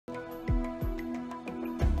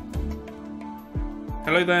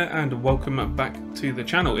Hello there and welcome back to the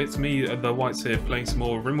channel. It's me, the Whiteseer, playing some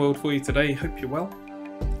more Rimworld for you today. Hope you're well.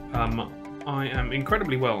 I am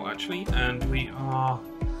incredibly well actually, and we are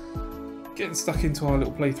getting stuck into our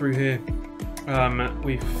little playthrough here.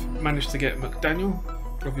 We've managed to get McDaniel,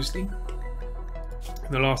 obviously.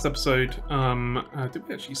 In the last episode, did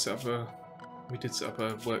we actually set up a... We did set up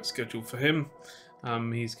a work schedule for him.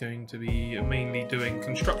 He's going to be mainly doing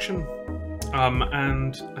construction,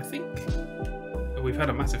 and I think we've had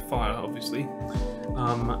a massive fire, obviously,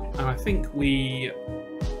 and I think we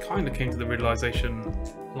kind of came to the realization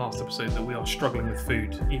last episode that we are struggling with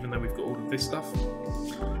food, even though we've got all of this stuff.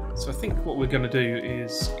 So I think what we're going to do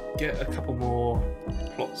is get a couple more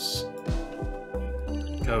plots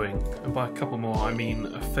going, and by a couple more I mean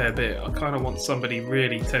a fair bit. I kind of want somebody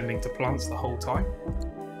really tending to plants the whole time.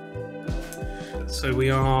 So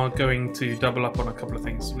we are going to double up on a couple of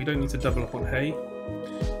things. We don't need to double up on hay.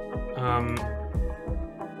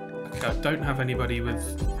 Okay, I don't have anybody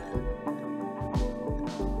with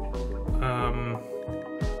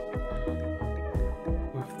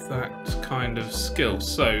that kind of skill.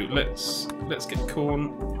 So let's get corn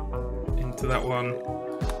into that one.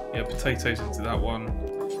 Yeah, potatoes into that one.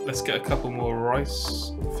 Let's get a couple more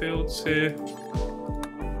rice fields here,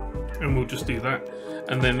 and we'll just do that.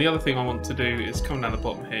 And then the other thing I want to do is come down the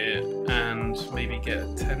bottom here and maybe get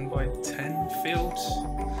a 10 by 10 field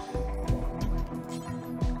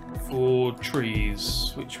for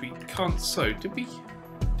trees, which we can't sow. Did we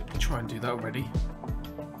try and do that already?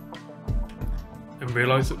 And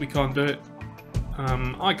realise that we can't do it?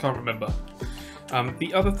 I can't remember.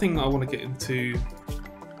 The other thing that I want to get into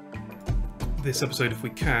this episode, if we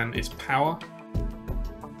can, is power.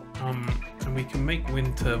 And we can make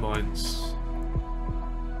wind turbines.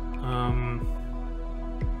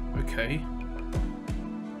 Okay.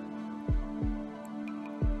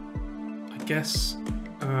 I guess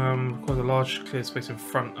requires a large clear space in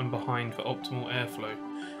front and behind for optimal airflow.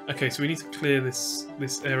 Okay, so we need to clear this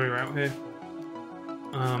area out here.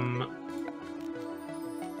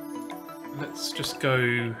 Let's just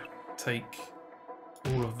go take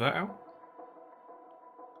all of that out.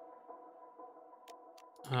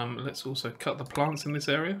 Let's also cut the plants in this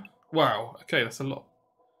area. Wow, okay, that's a lot.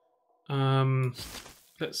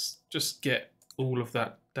 Let's just get all of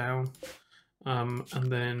that down.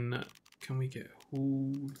 And then can we get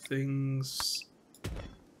all things?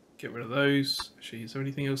 Get rid of those. Actually, is there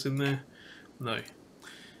anything else in there? No.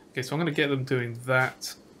 Okay, so I'm going to get them doing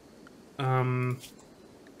that.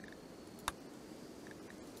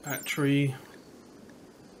 Battery.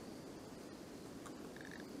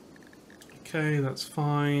 Okay, that's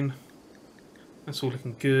fine. That's all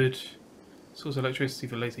looking good. Source electricity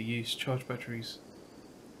for later use. Charge batteries.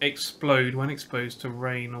 Explode when exposed to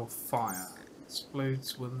rain or fire.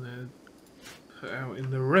 Explodes when they're put out in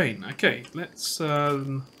the rain. Okay, let's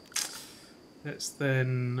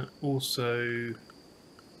then also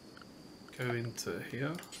go into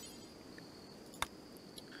here,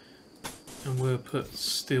 and we'll put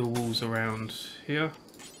steel walls around here.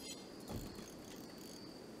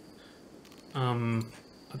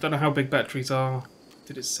 I don't know how big batteries are.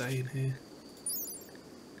 Did it say in here?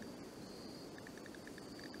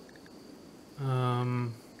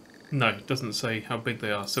 No, it doesn't say how big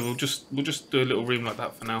they are. So we'll just do a little room like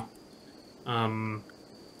that for now. And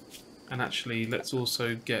actually, let's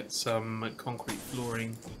also get some concrete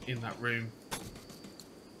flooring in that room.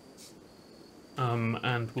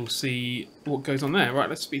 And we'll see what goes on there. Right,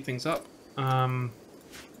 let's speed things up.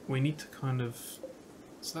 We need to kind of...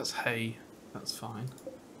 So that's hay. That's fine.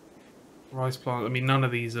 Rice plant. I mean, none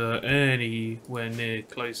of these are anywhere near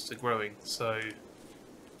close to growing. So,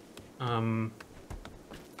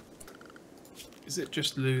 is it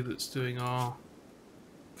just Lou that's doing our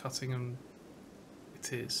cutting? And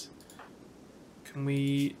it is. Can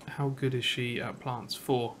we... How good is she at plants?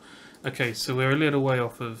 4. Okay, so we're a little way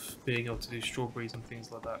off of being able to do strawberries and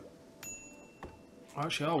things like that.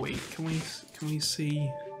 Actually, are we? Can we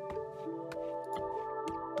see?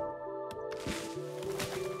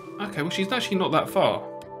 Okay, well, she's actually not that far.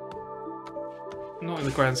 Not in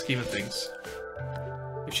the grand scheme of things.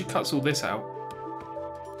 If she cuts all this out,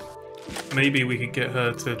 maybe we could get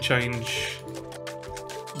her to change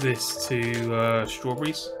this to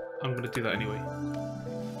strawberries. I'm going to do that anyway.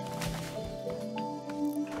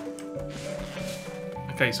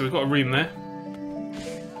 Okay, so we've got a room there.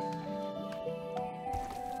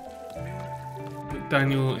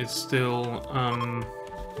 McDaniel is still...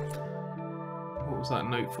 what was that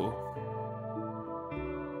note for?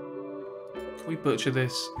 Can we butcher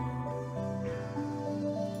this?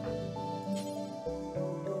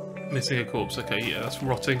 Missing a corpse. Okay, yeah, that's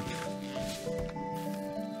rotting.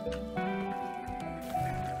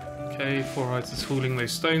 Okay, 4 Eyes is hauling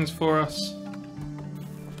those stones for us.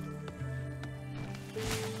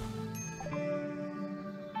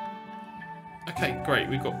 Okay, great,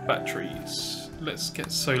 we've got batteries. Let's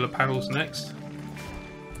get solar panels next.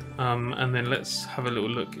 And then let's have a little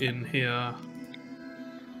look in here.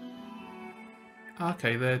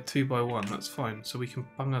 Okay, they're 2x1, that's fine. So we can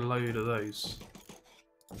bung a load of those.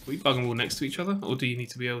 Can we bung them all next to each other? Or do you need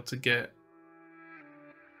to be able to get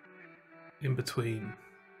in between?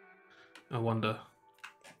 I wonder.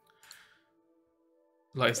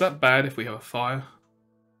 Like, is that bad if we have a fire?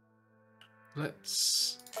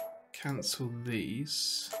 Let's cancel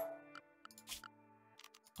these.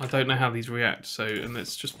 I don't know how these react, so and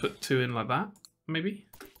let's just put 2 in like that, maybe.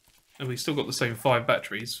 And we still got the same 5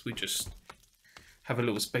 batteries. We just have a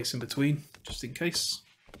little space in between, just in case.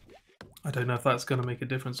 I don't know if that's going to make a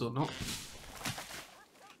difference or not.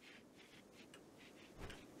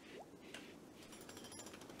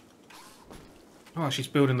 Oh, she's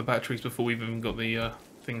building the batteries before we've even got the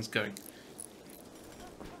things going.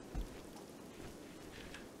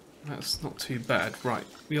 That's not too bad. Right,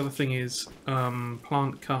 the other thing is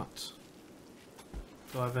plant cut.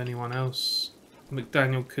 Do I have anyone else?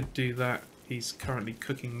 McDaniel could do that. He's currently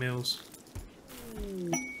cooking meals.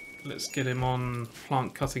 Let's get him on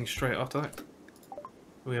plant cutting straight after that.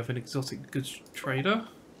 We have an exotic goods trader.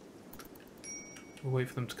 We'll wait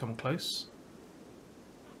for them to come close.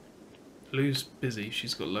 Lou's busy.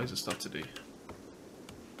 She's got loads of stuff to do.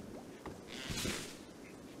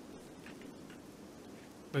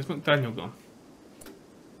 Where's McDaniel gone?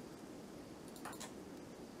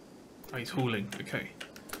 Oh, he's hauling. Okay.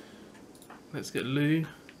 Let's get Lou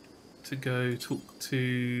to go talk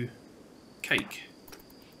to Cake.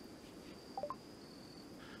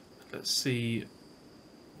 Let's see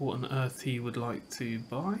what on earth he would like to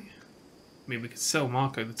buy. Maybe we could sell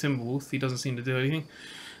Marco the Timberwolf. He doesn't seem to do anything.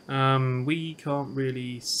 We can't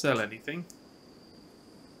really sell anything.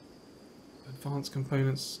 Advanced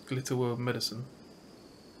components, glitter world medicine.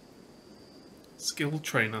 Skill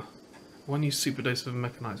trainer. One use superdose of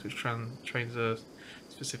mechanized, which trains a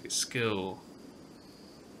specific skill.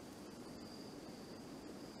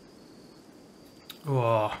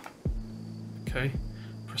 Oh, okay.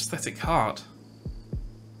 Prosthetic heart.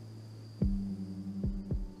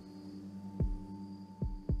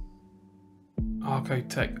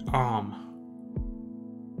 Archotech arm.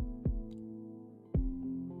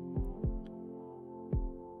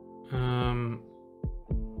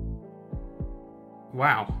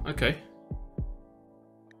 Wow, okay.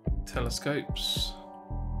 Telescopes.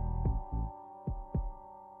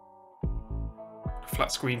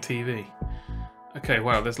 Flat screen TV. Okay,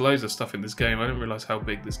 wow, there's loads of stuff in this game. I didn't realise how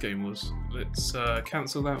big this game was. Let's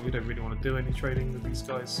cancel that. We don't really want to do any trading with these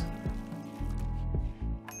guys.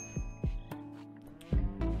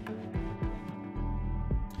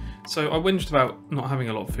 So I whinged about not having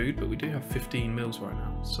a lot of food, but we do have 15 meals right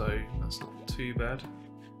now, so that's not too bad.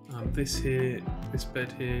 This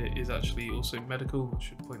bed here is actually also medical, I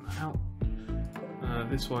should point that out.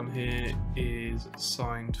 This one here is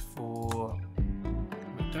assigned for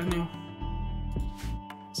McDaniel.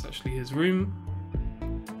 It's actually his room.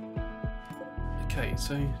 Okay,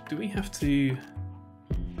 so do we have to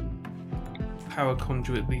power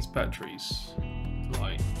conduit these batteries?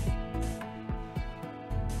 Like,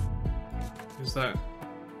 is that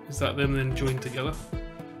them then joined together?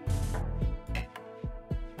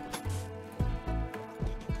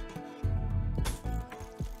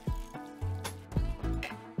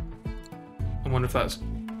 I wonder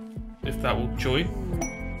if that will join.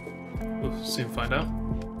 We'll soon find out.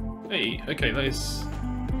 Hey, okay, that is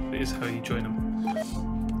how you join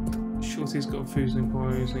them. Shorty's got food and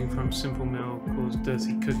poisoning from simple meal caused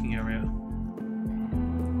dirty cooking area.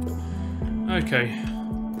 Okay.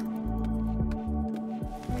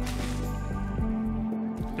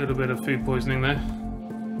 A little bit of food poisoning there.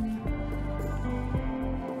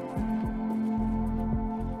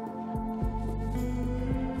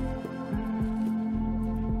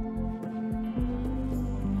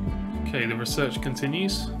 Okay, the research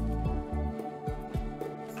continues.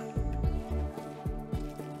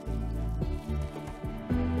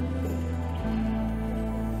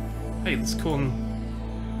 Hey, this corn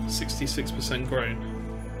 66% grown.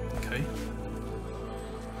 Okay.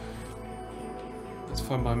 That's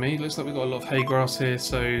fine by me. Looks like we've got a lot of hay grass here,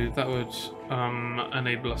 so that would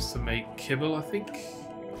enable us to make kibble, I think,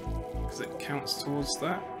 because it counts towards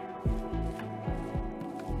that.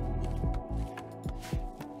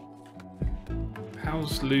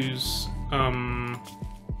 How's Lou's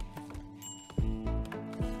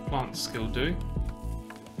plant skill doing?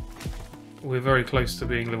 We're very close to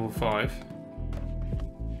being level 5.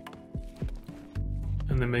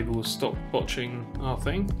 And then maybe we'll stop watching our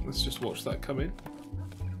thing. Let's just watch that come in.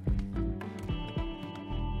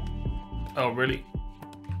 Oh, really?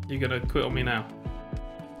 You're gonna quit on me now?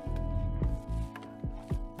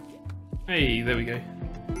 Hey, there we go.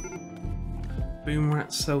 Boom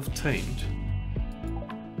rat self-tamed.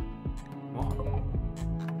 What?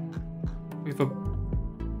 We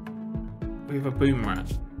have a boom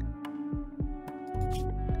rat.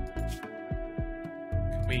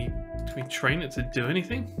 Can we train it to do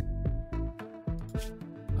anything?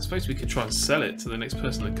 I suppose we could try and sell it to the next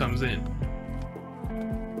person that comes in.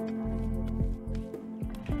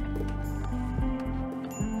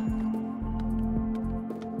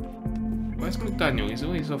 Where's McDaniel? He's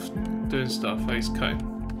always off doing stuff. Oh, he's cutting.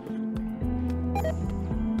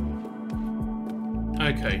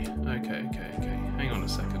 Okay. Hang on a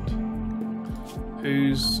second.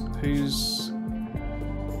 Who's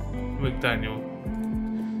McDaniel?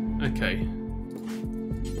 Okay.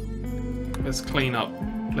 Let's clean up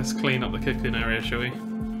the cooking area, shall we?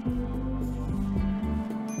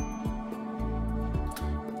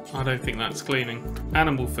 I don't think that's cleaning.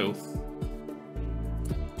 Animal filth.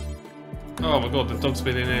 Oh my god, the dog's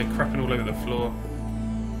been in here crapping all over the floor.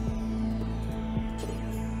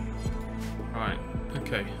 Right,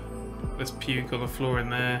 okay. Let's puke on the floor in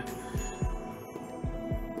there.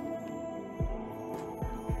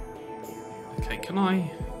 Okay, can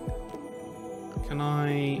I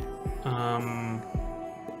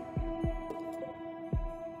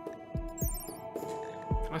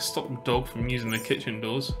stop the dog from using the kitchen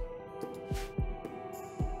doors?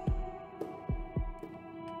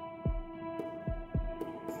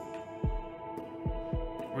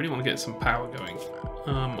 I really want to get some power going.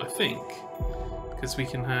 I think because we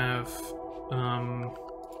can have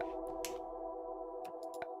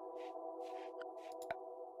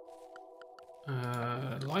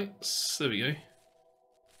lights. There we go.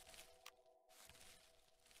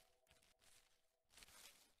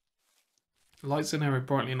 Lights in there are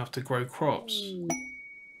brightly enough to grow crops.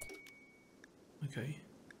 Okay.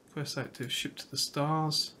 Quest active. Ship to the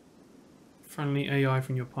stars. Friendly AI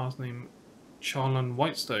from your past name, Charlon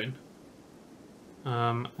Whitestone,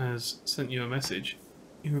 has sent you a message.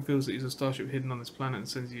 He reveals that he's a starship hidden on this planet and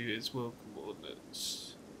sends you its world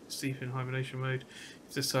coordinates. Deep in hibernation mode.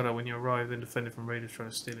 If this started when you arrive, then defended from raiders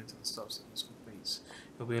trying to steal into the star signals completes.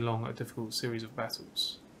 It'll be a long, difficult series of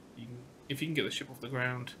battles. If you can get the ship off the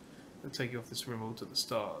ground, it'll take you off this Rimworld to the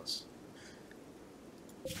stars.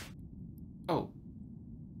 Oh.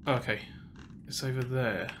 Okay. It's over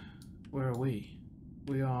there. Where are we?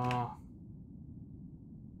 We are...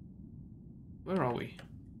 Where are we?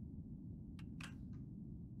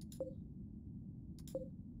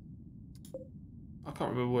 I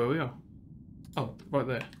can't remember where we are. Oh, right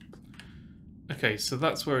there. Okay, so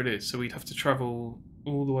that's where it is. So we'd have to travel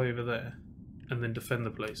all the way over there and then defend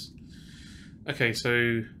the place. Okay,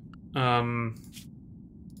 so...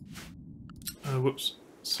 whoops.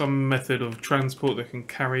 Some method of transport that can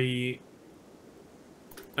carry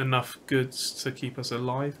enough goods to keep us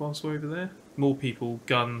alive whilst we're over there. More people,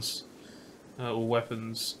 guns, or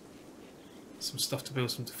weapons. Some stuff to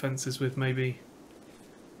build some defences with, maybe.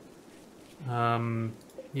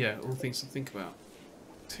 Yeah, all things to think about.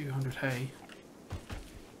 200 hay.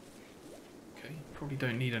 Okay, probably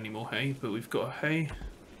don't need any more hay, but we've got a hay.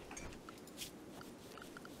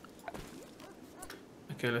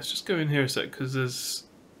 Okay, let's just go in here a sec, because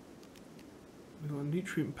we've got a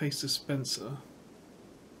nutrient paste dispenser.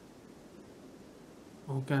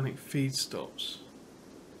 Organic feed stops.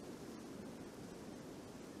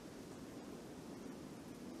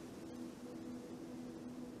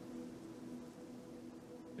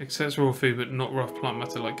 Accepts raw food but not rough plant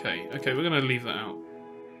matter like hay. Okay, we're going to leave that out.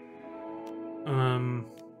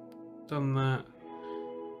 Done that.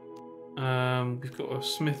 We've got a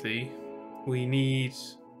smithy. We need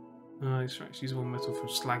extract usable metal from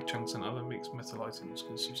slag chunks and other mixed metal items.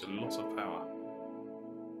 Consumes a lot of power.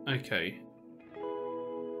 Okay.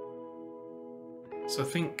 So I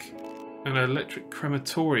think an electric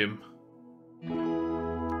crematorium.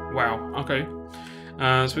 Wow, okay.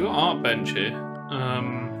 So we've got art bench here.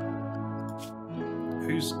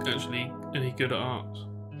 Who's actually any good at art?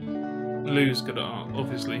 Lou's good at art,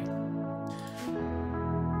 obviously.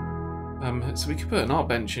 So we could put an art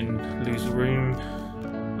bench in Lou's room.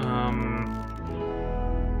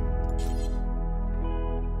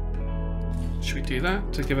 Should we do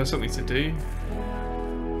that to give her something to do?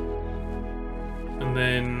 And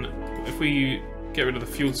then if we get rid of the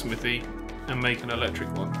fuel smithy and make an electric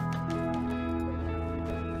one.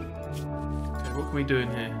 Okay, what can we do in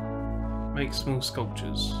here? Make small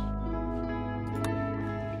sculptures.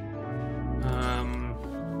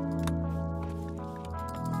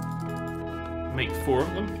 make 4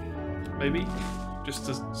 of them, maybe, just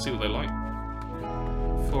to see what they're like.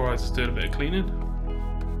 4 Eyes is doing a bit of cleaning.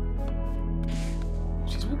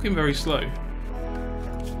 She's walking very slow.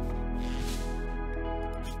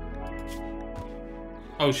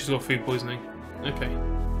 Oh, she's got food poisoning. Okay.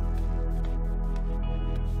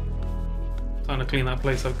 Time to clean that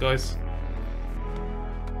place up, guys.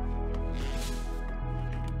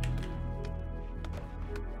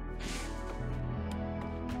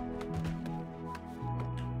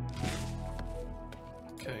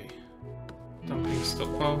 Okay. Dumping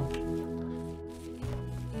stockpile.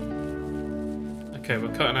 Okay,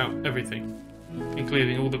 we're cutting out everything,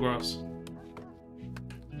 including all the grass.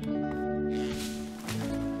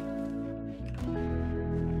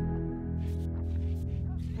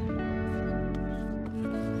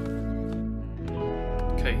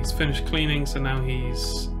 Okay, he's finished cleaning, so now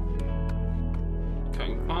he's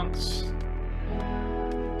cutting plants.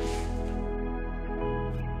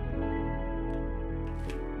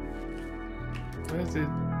 Where's it?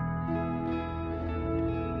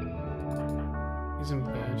 He's in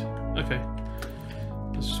bed. Okay.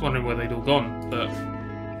 I was just wondering where they'd all gone, but...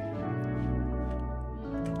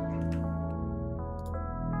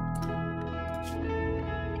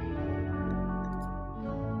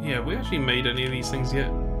 yeah, have we actually made any of these things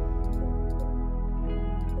yet?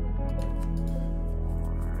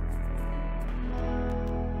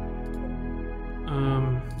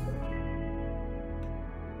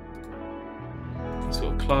 He's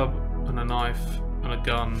got a club and a knife and a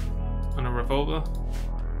gun and a revolver.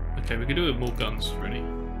 Okay, we could do it with more guns, really.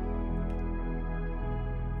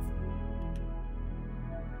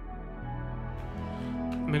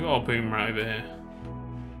 And we've got our boom right over here.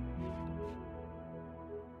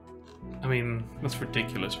 I mean, that's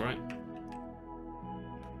ridiculous, right?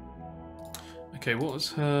 Okay, what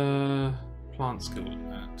was her plant skill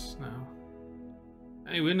at now?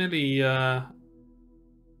 Hey, we're nearly,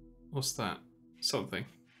 what's that? Something.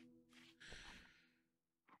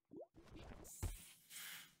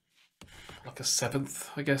 Like a 7th,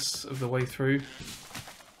 I guess, of the way through.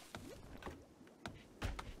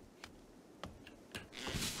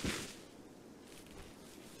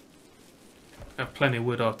 I have plenty of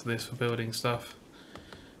wood after this for building stuff.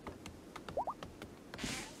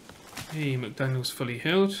 Hey, McDaniel's fully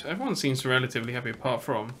healed. Everyone seems relatively happy apart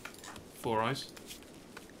from 4 Eyes.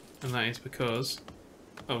 And that is because...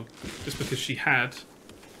 oh, just because she had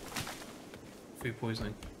food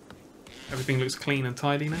poisoning. Everything looks clean and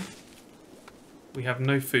tidy now. We have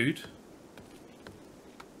no food.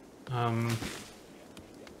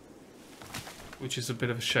 Which is a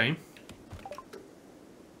bit of a shame.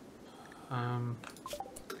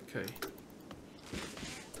 Okay.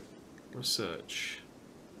 Research.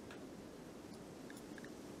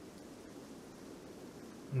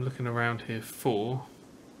 I'm looking around here for...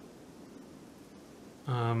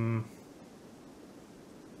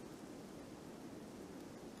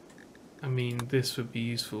 I mean, this would be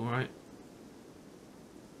useful, right?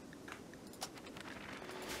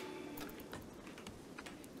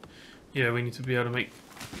 Yeah, we need to be able to make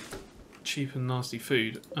cheap and nasty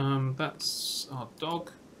food. That's our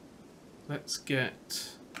dog. Let's get...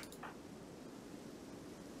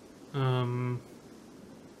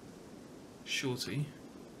 Shorty.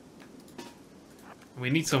 We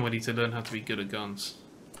need somebody to learn how to be good at guns.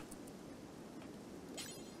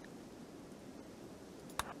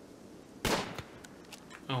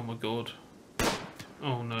 Oh my god.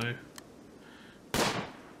 Oh no.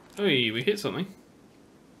 Hey, we hit something.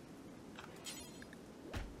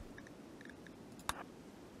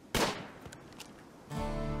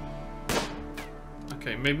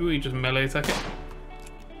 Okay, maybe we just melee attack it.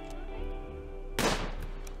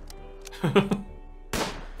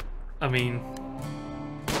 I mean...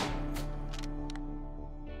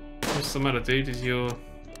 what's the matter, dude? Is your... do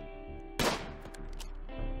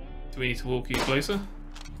we need to walk you closer?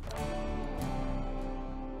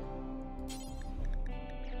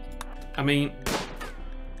 I mean...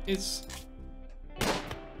 is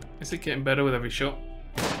it getting better with every shot?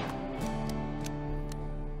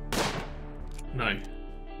 No.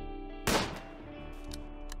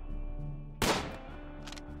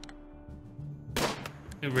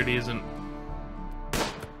 It really isn't.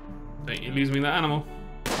 Don't you lose me that animal.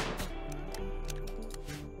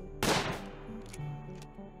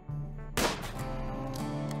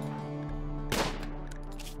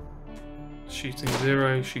 Shooting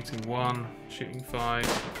 0, shooting 1, shooting 5,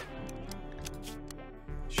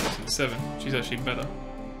 shooting 7. She's actually better.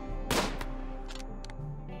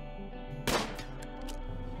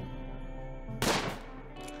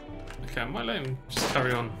 Okay, I might let him just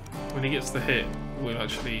carry on. When he gets the hit, we'll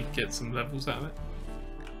actually get some levels out of it.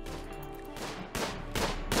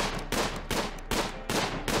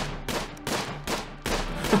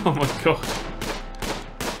 Oh my god.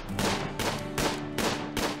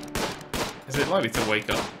 Is it likely to wake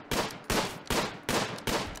up?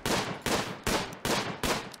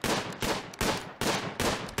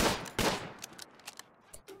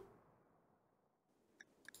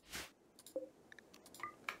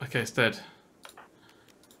 Okay, it's dead.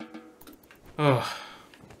 Oh.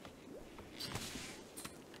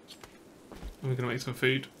 We're gonna make some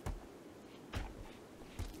food.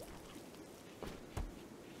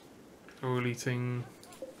 We're all eating.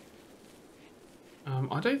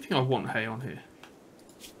 I don't think I want hay on here.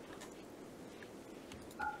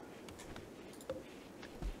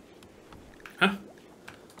 Huh?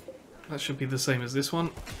 That should be the same as this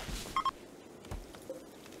one.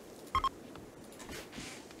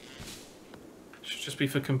 Should just be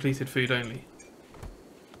for completed food only.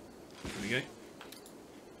 There we go.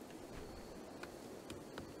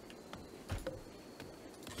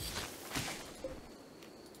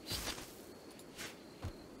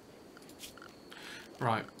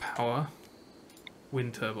 Right, power,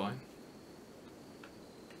 wind turbine.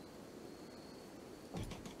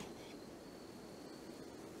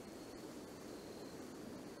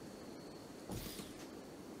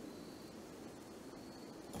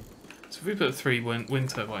 So if we put 3 wind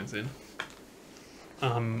turbines in,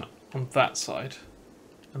 on that side,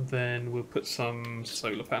 and then we'll put some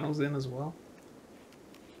solar panels in as well.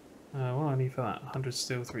 What do I need for that? 100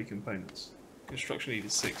 steel, 3 components. Construction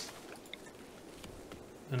needed 6.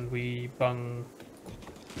 And we bung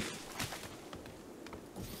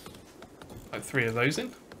like 3 of those in.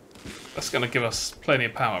 That's going to give us plenty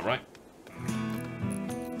of power, right?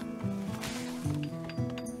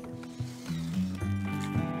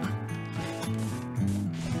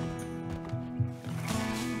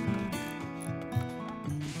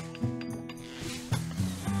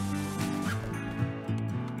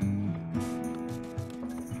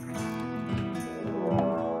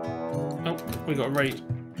 Oh, we got a raid.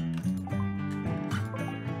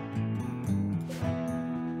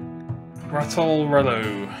 Ratol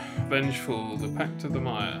Rello, Vengeful, the Pact of the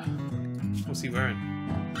Mire. What's he wearing?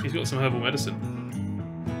 He's got some herbal medicine.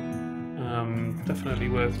 Definitely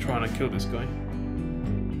worth trying to kill this guy.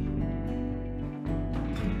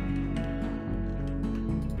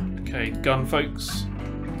 Okay, gun folks.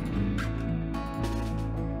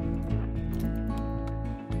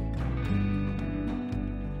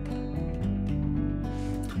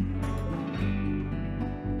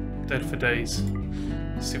 Dead for days.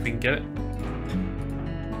 Let's see if we can get it.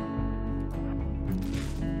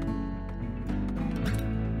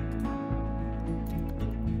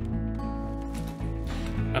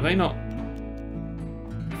 Are they not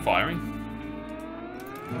firing?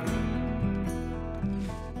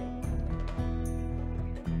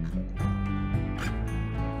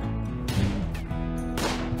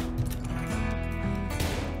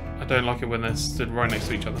 I don't like it when they're stood right next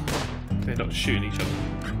to each other. They end up shooting each other.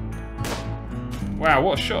 Wow,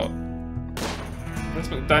 what a shot! Where's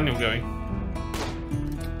McDaniel going?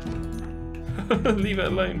 Leave it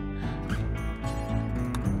alone.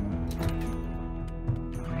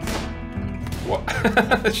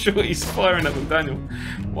 What? Sure, he's firing at McDaniel.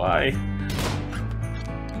 Why?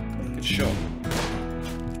 Good shot.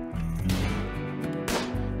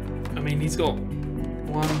 I mean, he's got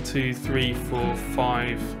 1, 2, 3, 4,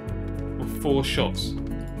 5, or 4 shots.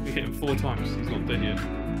 We hit him 4 times. He's not dead yet.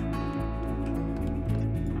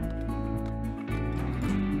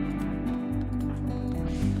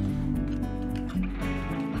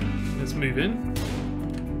 Let's move in.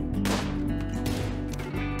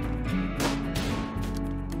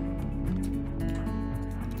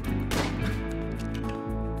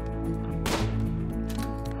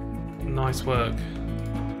 Nice work.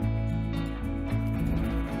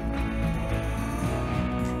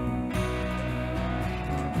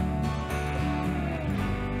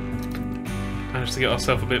 Managed to get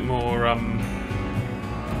ourselves a bit more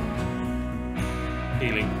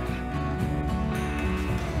healing.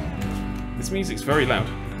 This music's very loud.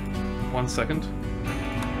 1 second.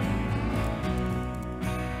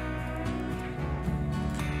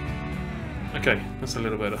 Okay, that's a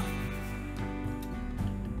little better.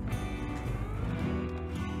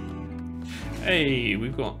 Hey,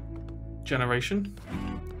 we've got generation.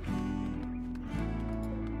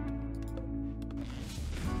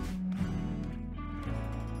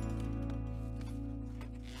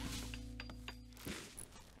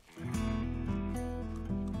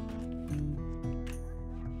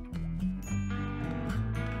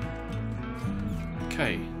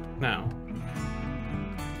 Okay, now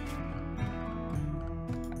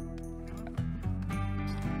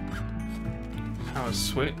Power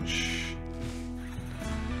switch.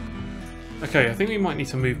 Okay, I think we might need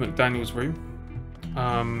to move McDaniel's room.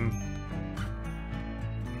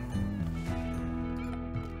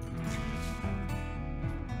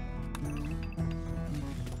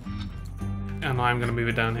 And I'm going to move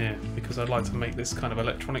it down here because I'd like to make this kind of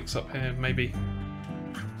electronics up here, maybe.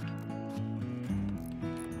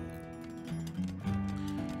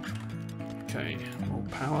 Okay, more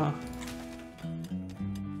power.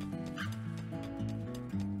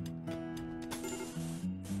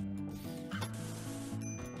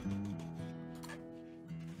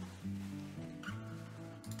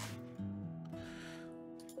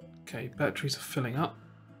 Okay, batteries are filling up.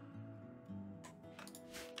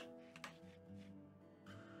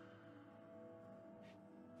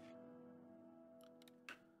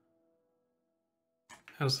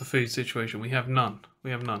 How's the food situation? We have none.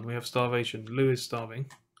 We have none. We have starvation. Lou is starving.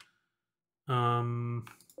 If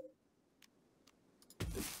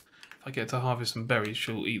I get to harvest some berries,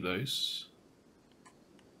 she'll eat those.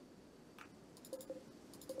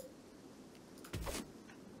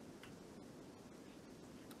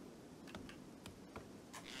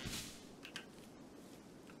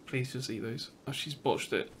 Please just eat those. Oh, she's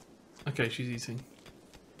botched it. Okay, she's eating.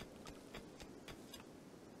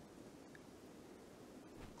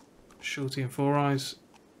 Shorty and Four Eyes.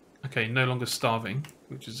 Okay, no longer starving,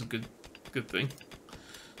 which is a good thing.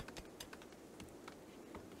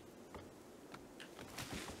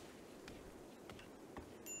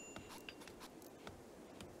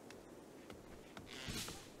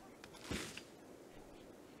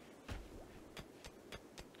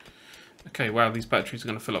 Okay, wow, these batteries are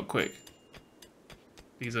going to fill up quick.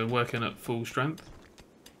 These are working at full strength.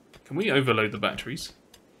 Can we overload the batteries?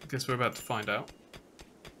 I guess we're about to find out.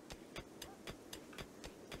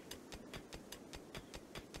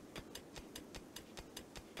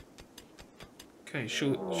 Okay,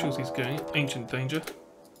 Shorty's going. Ancient danger.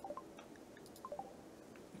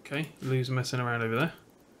 Okay, Lou's messing around over there.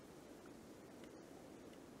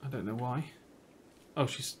 I don't know why. Oh,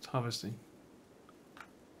 she's harvesting.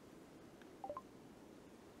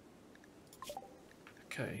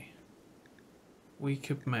 Okay. We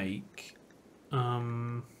could make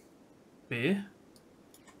beer.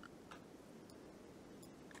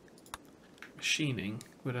 Machining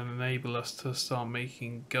would enable us to start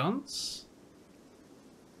making guns.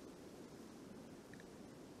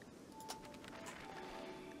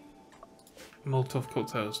 Molotov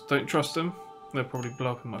cocktails. Don't trust them. They'll probably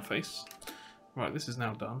blow up in my face. Right, this is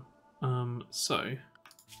now done. So...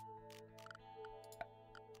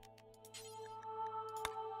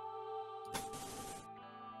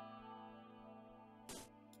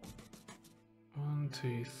 One,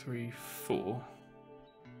 two, three, four.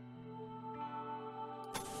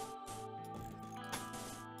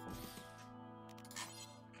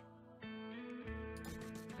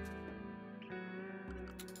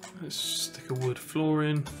 Let's stick a wood floor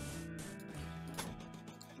in.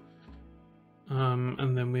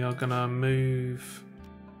 And then we are gonna move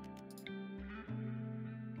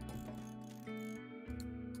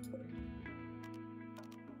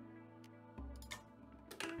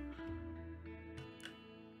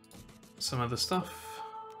some other stuff.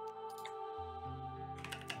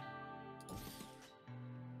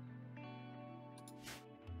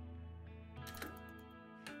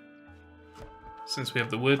 Since we have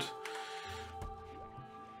the wood.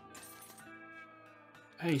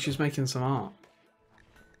 Hey, she's making some art.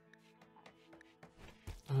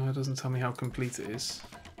 It doesn't tell me how complete it is.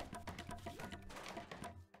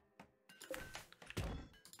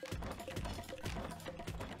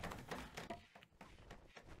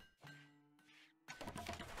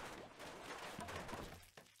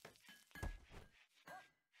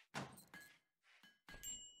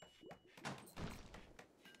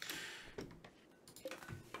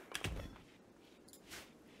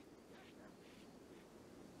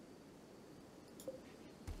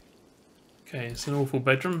 Okay, it's an awful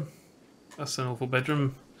bedroom. That's an awful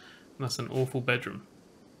bedroom. And that's an awful bedroom.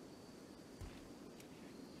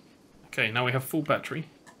 Okay, now we have full battery.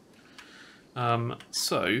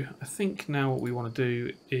 So, I think now what we want to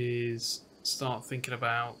do is start thinking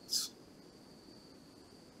about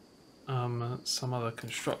some other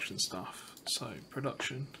construction stuff. So,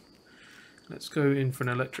 production. Let's go in for an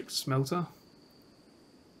electric smelter.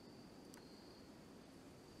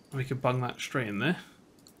 We can bung that straight in there.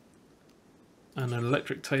 And an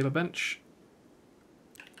electric tailor bench.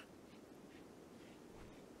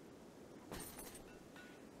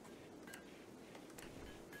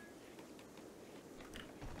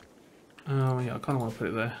 Oh yeah, I kind of want to put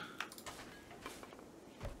it there.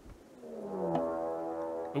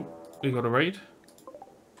 Oh, we got a raid.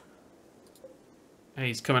 Hey,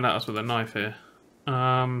 he's coming at us with a knife here.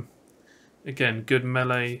 Again, good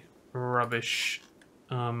melee, rubbish.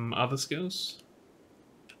 Other skills?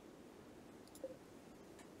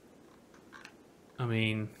 I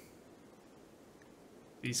mean,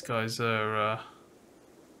 these guys are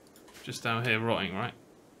just down here rotting, right?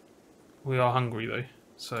 We are hungry though,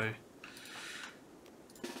 so...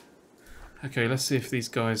 Okay, let's see if these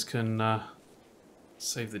guys can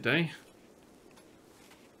save the day.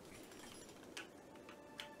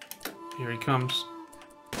 Here he comes.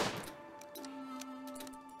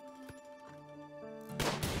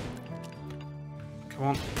 Come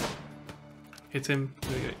on. Hit him.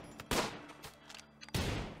 There we go.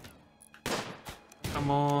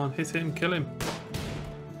 Come on, hit him, kill him.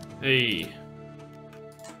 Hey.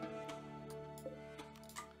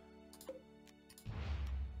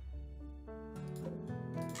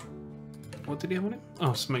 What did he have on it?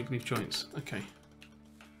 Oh, smoke leaf joints. Okay.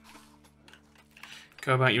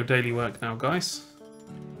 Go about your daily work now, guys.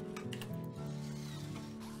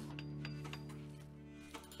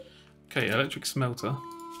 Okay, electric smelter.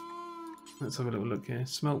 Let's have a little look here.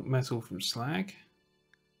 Smelt metal from slag.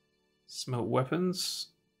 Smelt weapons.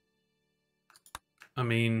 I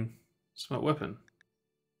mean, smelt weapon.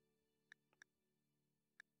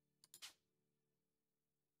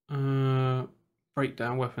 Break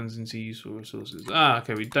down weapons into useful resources. Ah,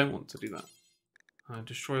 okay, we don't want to do that.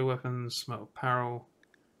 Destroy weapons, smelt apparel,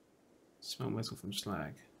 smelt metal from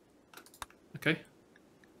slag. Okay.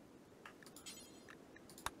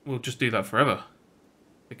 We'll just do that forever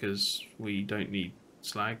because we don't need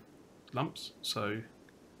slag lumps, so...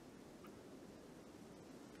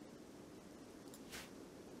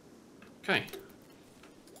 Okay.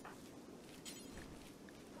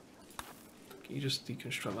 Can you just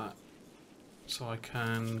deconstruct that? So I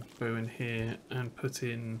can go in here and put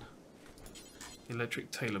in the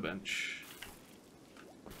electric tailor bench.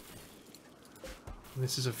 And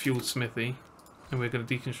this is a fueled smithy, and we're going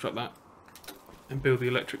to deconstruct that and build the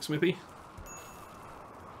electric smithy.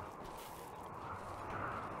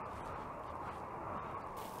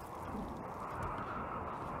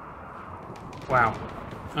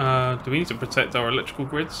 Wow. Do we need to protect our electrical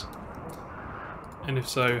grids? And if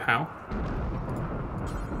so, how?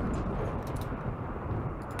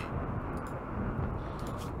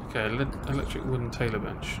 Okay, electric wooden tailor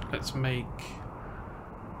bench. Let's make...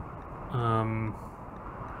 what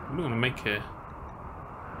do we want to make here?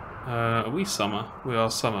 Are we summer? We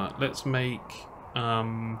are summer. Let's make...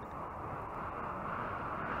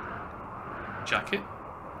 jacket.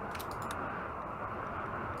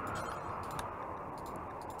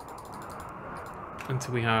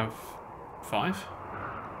 Until we have 5.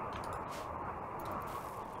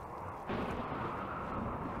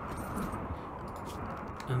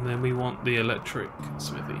 And then we want the electric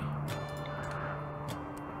smithy.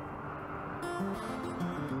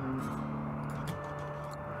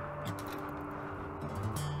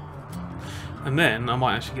 And then I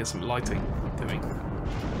might actually get some lighting going.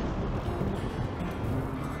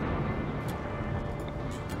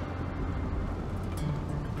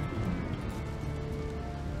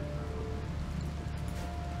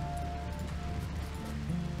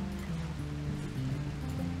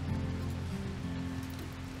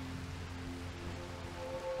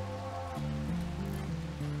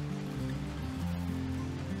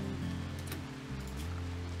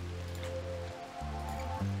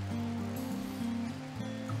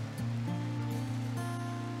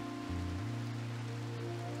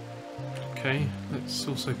 Okay, let's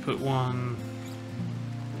also put one...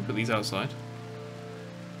 Put these outside.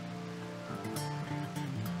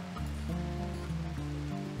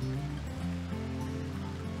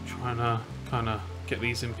 Trying to kind of get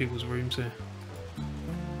these in people's rooms here.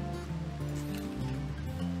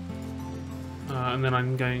 And then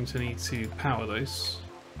I'm going to need to power those.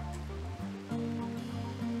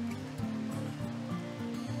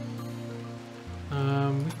 We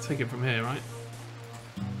can take it from here, right?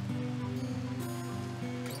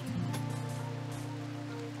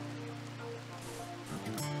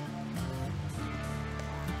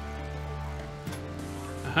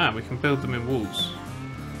 Aha, we can build them in walls.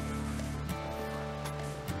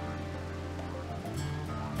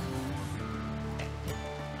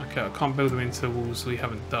 Okay, I can't build them into walls we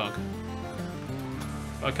haven't dug.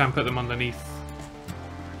 But I can put them underneath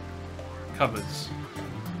cupboards.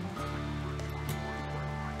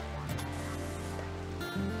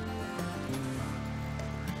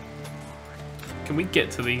 Can we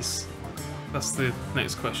get to these? That's the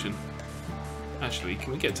next question. Actually,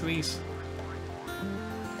 can we get to these?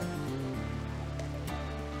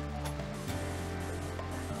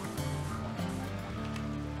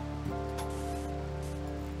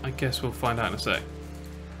 I guess we'll find out in a sec.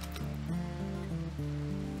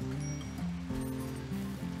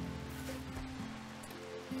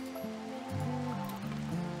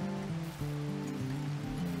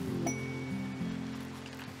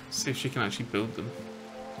 See if she can actually build them.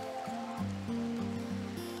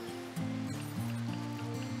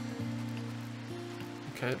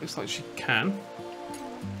 Okay, it looks like she can.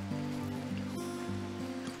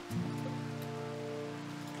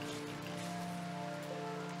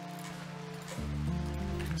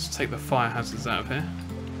 Let's take the fire hazards out of here.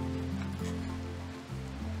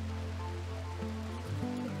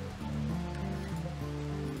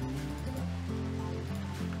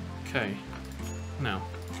 Okay, now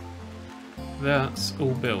that's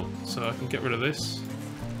all built, so I can get rid of this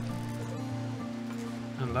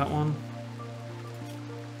and that one.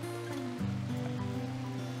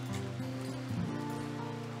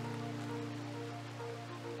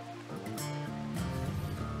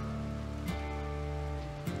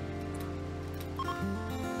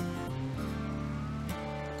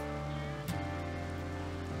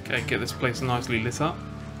 Okay, get this place nicely lit up.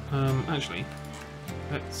 Actually,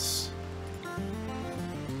 let's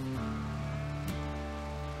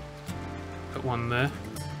put one there.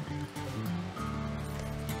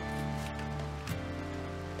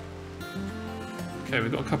 Okay,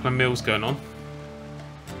 we've got a couple of mills going on.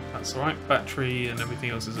 That's alright, battery and everything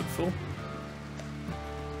else is at full.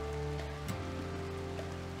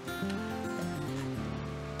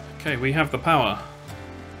 Okay, we have the power.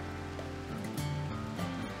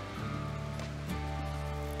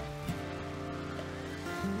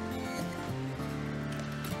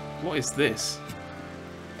 What is this?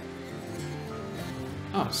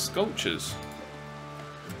 Oh, sculptures.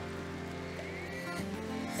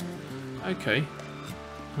 Okay.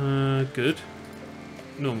 Good.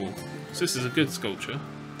 Normal. So this is a good sculpture.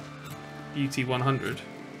 UT 100.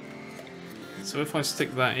 So if I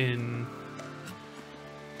stick that in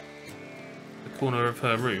the corner of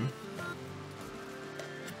her room.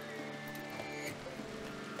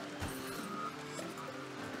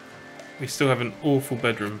 We still have an awful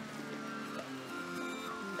bedroom.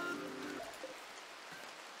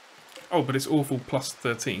 Oh, but it's awful plus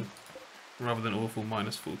 13, rather than awful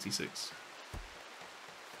minus 46.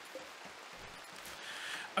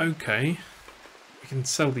 Okay, we can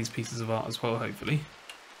sell these pieces of art as well, hopefully.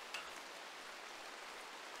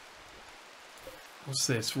 What's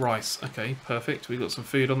this? Rice. Okay, perfect. We got some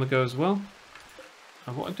food on the go as well.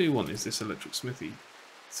 And what I do want is this electric smithy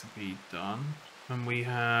to be done. And we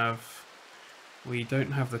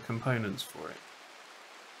don't have the components for it.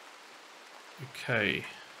 Okay.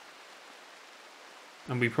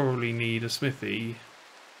 And we probably need a smithy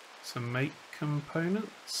to make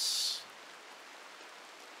components.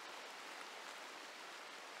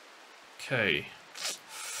 Okay.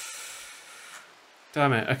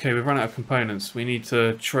 Damn it. Okay, we've run out of components. We need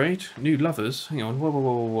to trade. New lovers. Hang on. Whoa, whoa,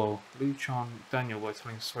 whoa, whoa, whoa. Lu, Chan, Daniel were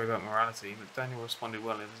telling a story about morality, but Daniel responded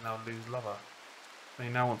well and is now Lu's lover. They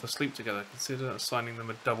now want to sleep together. Consider assigning them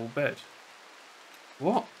a double bed.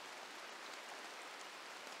 What?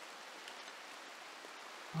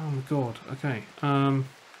 Oh my god, okay.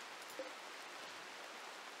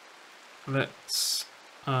 Let's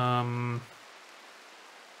what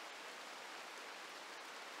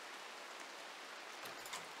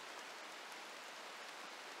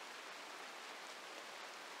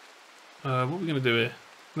are we gonna do here?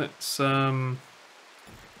 Let's okay,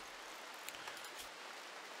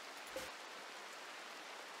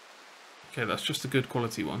 that's just a good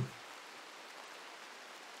quality one.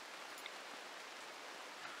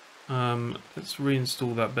 Let's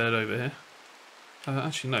reinstall that bed over here.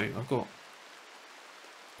 Actually, no, I've got.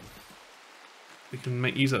 We can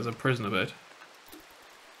use that as a prisoner bed.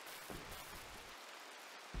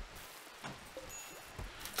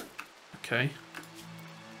 Okay.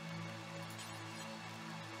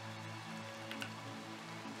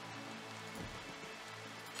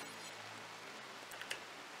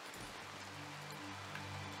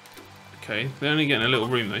 Okay, they're only getting a little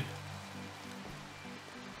room though.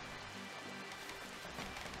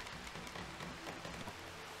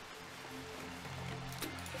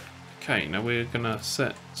 Okay, now we're gonna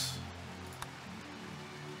set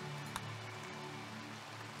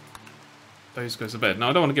those guys to bed. Now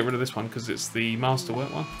I don't want to get rid of this one because it's the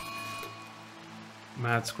masterwork one.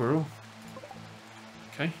 Mad squirrel.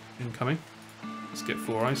 Okay, incoming. Let's get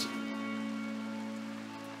 4 eyes.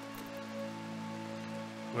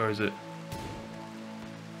 Where is it?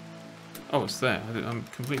 Oh, it's there. I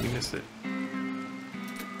completely missed it.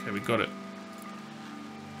 Okay, we got it.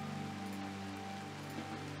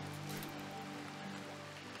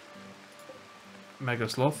 Mega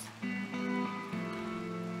Sloth.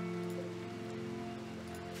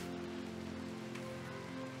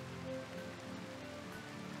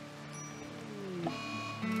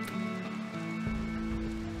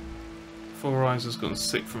 Four Eyes has gotten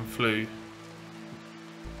sick from flu.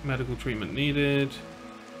 Medical treatment needed.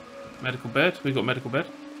 Medical bed. We got medical bed.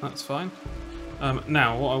 That's fine.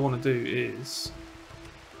 Now, what I want to do is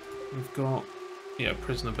we've got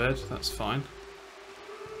prisoner bed. That's fine.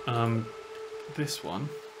 This one,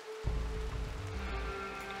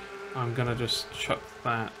 I'm gonna just chuck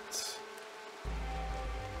that.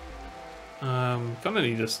 Gonna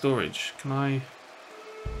need a storage. Can I?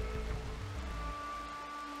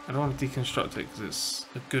 I don't want to deconstruct it because it's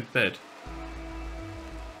a good bed.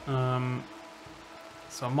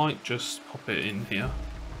 So I might just pop it in here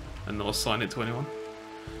and not assign it to anyone.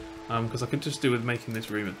 Because I could just do with making this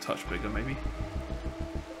room a touch bigger, maybe.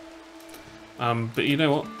 But you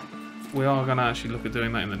know what? We are going to actually look at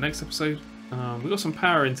doing that in the next episode. We got some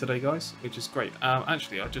power in today, guys, which is great.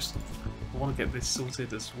 Actually, I want to get this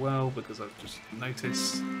sorted as well because I've just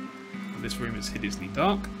noticed that this room is hideously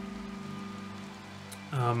dark.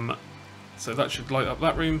 So that should light up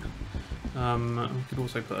that room. We could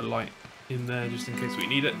also put a light in there just in case we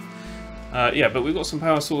need it. Yeah, but we've got some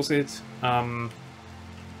power sorted.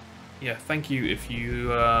 Yeah, thank you if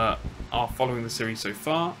you are following the series so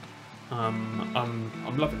far.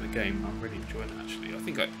 I'm loving the game. I'm really enjoying it actually. I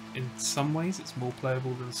think in some ways it's more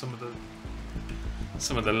playable than some of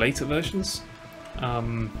the later versions.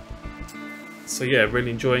 So yeah,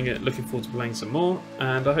 really enjoying it. Looking forward to playing some more,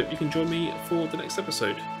 and I hope you can join me for the next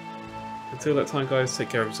episode. Until that time, guys, take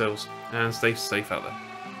care of yourselves and stay safe out there.